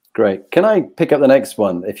 Great. Can I pick up the next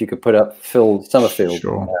one? If you could put up Phil Summerfield.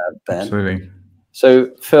 Sure. Ben. Absolutely.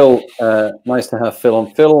 So Phil, nice to have Phil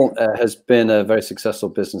on. Phil has been a very successful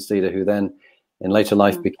business leader who then in later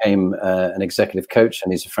life became an executive coach,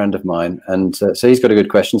 and he's a friend of mine. And so he's got a good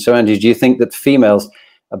question. So Angie, do you think that females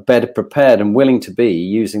are better prepared and willing to be,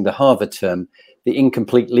 using the Harvard term, the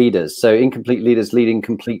incomplete leaders? So incomplete leaders lead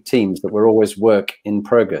incomplete teams that were always work in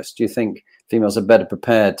progress. Do you think females are better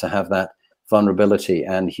prepared to have that vulnerability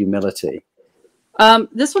and humility?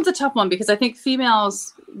 This one's a tough one because I think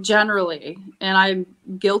females generally, and I'm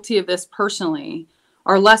guilty of this personally,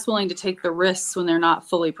 are less willing to take the risks when they're not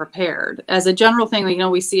fully prepared. As a general thing,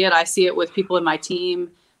 I see it with people in my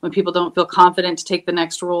team when people don't feel confident to take the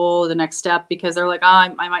next role, the next step, because they're like, I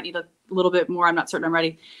might need a little bit more. I'm not certain I'm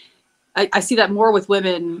ready. I see that more with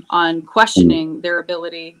women on questioning their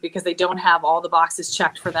ability because they don't have all the boxes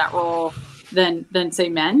checked for that role than say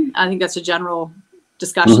men. I think that's a general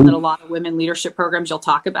discussion that a lot of women leadership programs you'll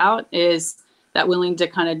talk about, is that willing to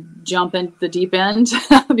kind of jump into the deep end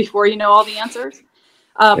before you know all the answers.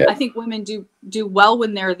 I think women do well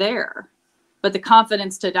when they're there, but the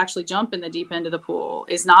confidence to actually jump in the deep end of the pool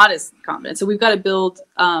is not as confident. So we've got to build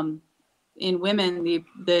in women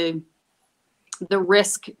the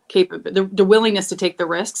risk the willingness to take the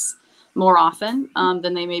risks more often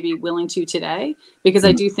than they may be willing to today, because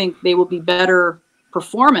I do think they will be better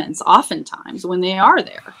performance oftentimes when they are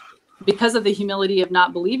there, because of the humility of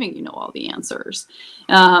not believing you know all the answers,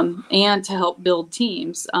 and to help build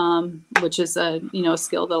teams, which is a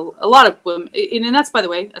skill that a lot of women, and that's, by the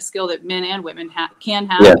way, a skill that men and women can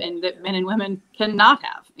have, and that men and women cannot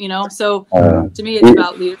have. So to me, it's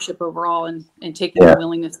about leadership overall and taking the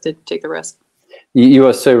willingness to take the risk. You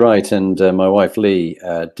are so right. And my wife, Lee,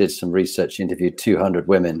 did some research, interviewed 200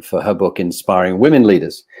 women for her book, Inspiring Women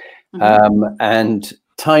Leaders. And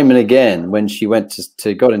time and again, when she went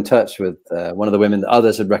to got in touch with one of the women that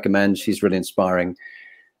others had recommended, she's really inspiring,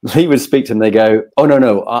 Lee would speak to them. They go, "Oh,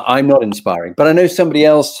 no, I'm not inspiring, but I know somebody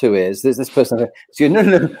else who is. There's this person." She goes,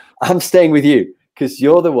 no, I'm staying with you because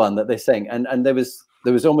you're the one that they're saying. And there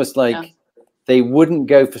was almost like they wouldn't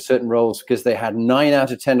go for certain roles because they had 9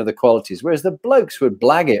 out of 10 of the qualities, whereas the blokes would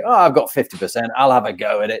blag it. "Oh, I've got 50%. I'll have a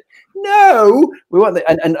go at it." No, we want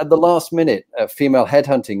and at the last minute, female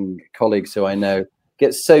headhunting colleagues who I know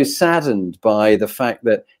get so saddened by the fact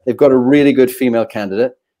that they've got a really good female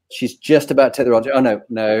candidate. She's just about to take the role. "Oh,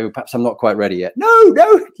 no, perhaps I'm not quite ready yet." No,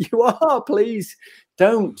 you are. Please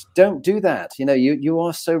don't do that. You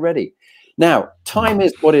are so ready. Now, time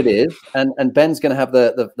is what it is, and Ben's going to have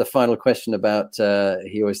the final question about.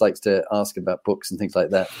 He always likes to ask about books and things like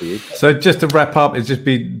that for you. So just to wrap up, it'd just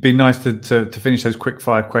be nice to finish those quick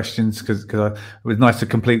fire questions because it was nice to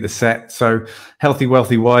complete the set. So healthy,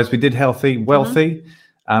 wealthy, wise. We did healthy, wealthy.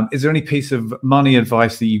 Is there any piece of money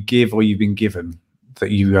advice that you give or you've been given that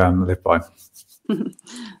you live by?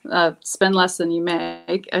 Spend less than you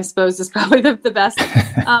make, I suppose, is probably the best.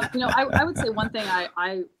 I would say one thing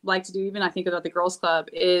I like to do, even I think about the Girls Club,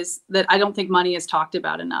 is that I don't think money is talked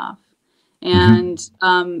about enough. And,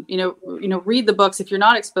 read the books. If you're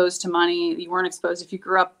not exposed to money, you weren't exposed. If you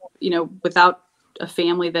grew up, without a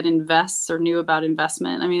family that invests or knew about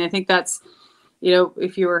investment, I think that's,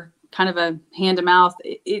 if you were kind of a hand to mouth,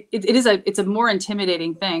 it's a more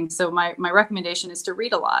intimidating thing. So my recommendation is to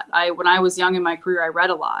read a lot. When I was young in my career, I read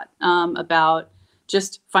a lot about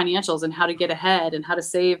just financials and how to get ahead and how to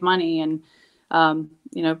save money, and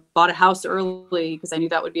bought a house early because I knew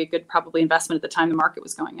that would be a good probably investment at the time the market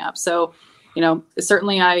was going up. So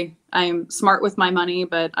certainly I'm smart with my money,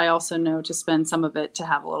 but I also know to spend some of it to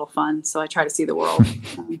have a little fun. So I try to see the world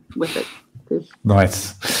with it.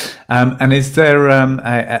 Nice. And is there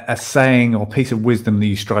a saying or piece of wisdom that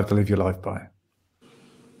you strive to live your life by?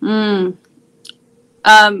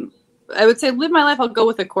 I would say live my life. I'll go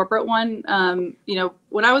with a corporate one.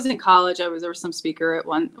 When I was in college, there was some speaker at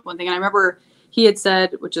one thing, and I remember he had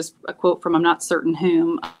said, which is a quote from I'm not certain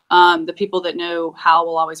whom, the people that know how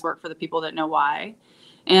will always work for the people that know why.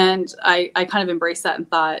 And I kind of embraced that and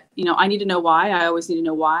thought, I need to know why. I always need to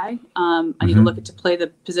know why. I need to look to play the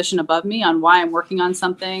position above me on why I'm working on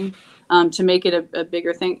something, to make it a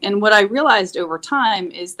bigger thing. And what I realized over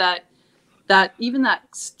time is that even that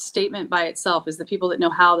statement by itself is the people that know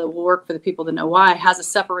how that will work for the people that know why has a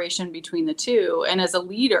separation between the two. And as a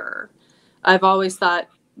leader, I've always thought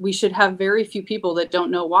we should have very few people that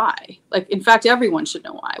don't know why. Like, in fact, everyone should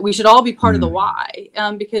know why. We should all be part of the why,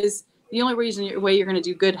 because the only way you're going to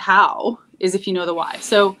do good how is if you know the why.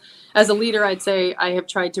 So as a leader, I'd say I have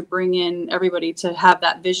tried to bring in everybody to have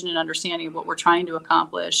that vision and understanding of what we're trying to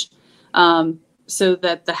accomplish, so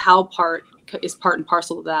that the how part is part and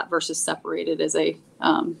parcel of that versus separated as a,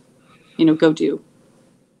 go do.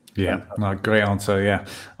 Yeah, no, great answer. Yeah,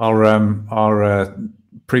 our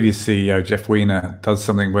previous CEO Jeff Weiner does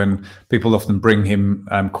something when people often bring him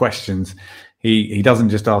questions. He doesn't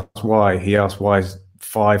just ask why; he asks why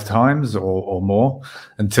 5 times or more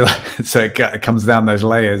until so it comes down those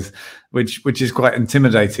layers, which is quite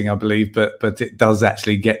intimidating, I believe. But it does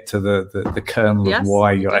actually get to the kernel of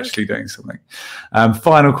why you're actually doing something.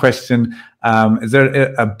 Final question. Is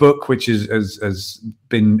there a book which has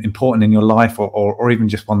been important in your life, or even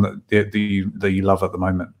just one that you love at the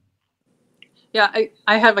moment? Yeah,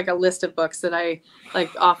 I have like a list of books that I like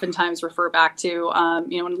oftentimes refer back to.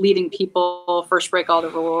 When leading people, first break all the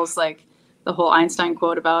rules, like the whole Einstein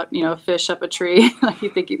quote about, a fish up a tree. Like you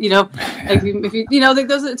think, like if like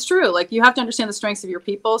those, it's true. Like you have to understand the strengths of your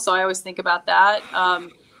people. So I always think about that.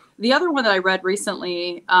 The other one that I read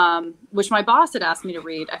recently, which my boss had asked me to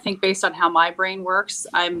read, I think based on how my brain works,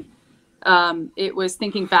 it was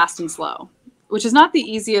Thinking Fast and Slow, which is not the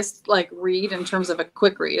easiest read in terms of a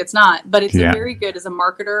quick read. It's not, but it's very good as a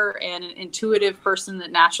marketer and an intuitive person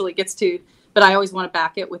that naturally gets to, but I always want to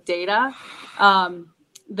back it with data.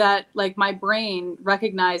 That my brain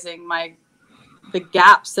recognizing the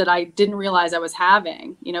gaps that I didn't realize I was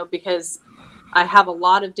having, because I have a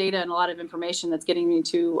lot of data and a lot of information that's getting me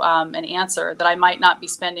to an answer that I might not be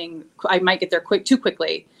spending. I might get there too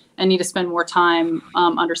quickly and need to spend more time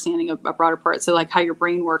understanding a broader part. So how your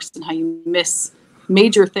brain works and how you miss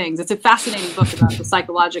major things. It's a fascinating book about the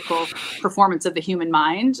psychological performance of the human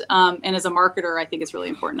mind. And as a marketer, I think it's really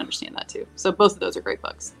important to understand that too. So both of those are great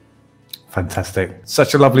books. Fantastic.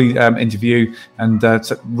 Such a lovely interview, and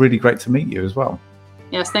it's really great to meet you as well.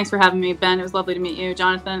 Yes, thanks for having me, Ben. It was lovely to meet you.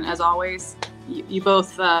 Jonathan, as always, you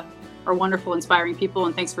both are wonderful, inspiring people,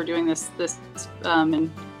 and thanks for doing this and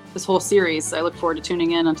this whole series. I look forward to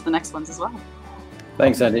tuning in onto the next ones as well.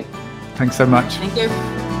 Thanks, Andy. Thanks so much. Thank you.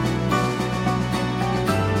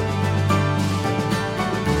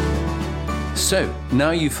 So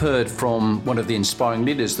now you've heard from one of the inspiring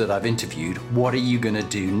leaders that I've interviewed. What are you going to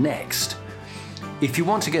do next? If you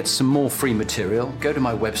want to get some more free material, go to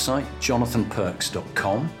my website,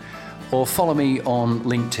 jonathanperks.com, or follow me on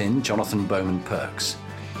LinkedIn, Jonathan Bowman Perks.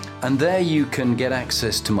 And there you can get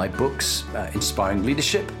access to my books, Inspiring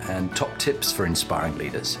Leadership and Top Tips for Inspiring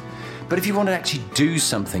Leaders. But if you want to actually do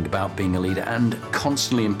something about being a leader and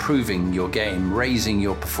constantly improving your game, raising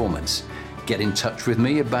your performance, get in touch with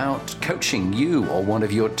me about coaching you or one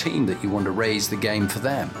of your team that you want to raise the game for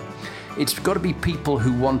them. It's got to be people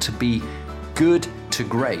who want to be good to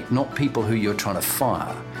great, not people who you're trying to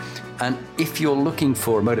fire. And if you're looking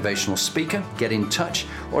for a motivational speaker, get in touch.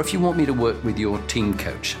 Or if you want me to work with your team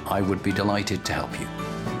coach, I would be delighted to help you.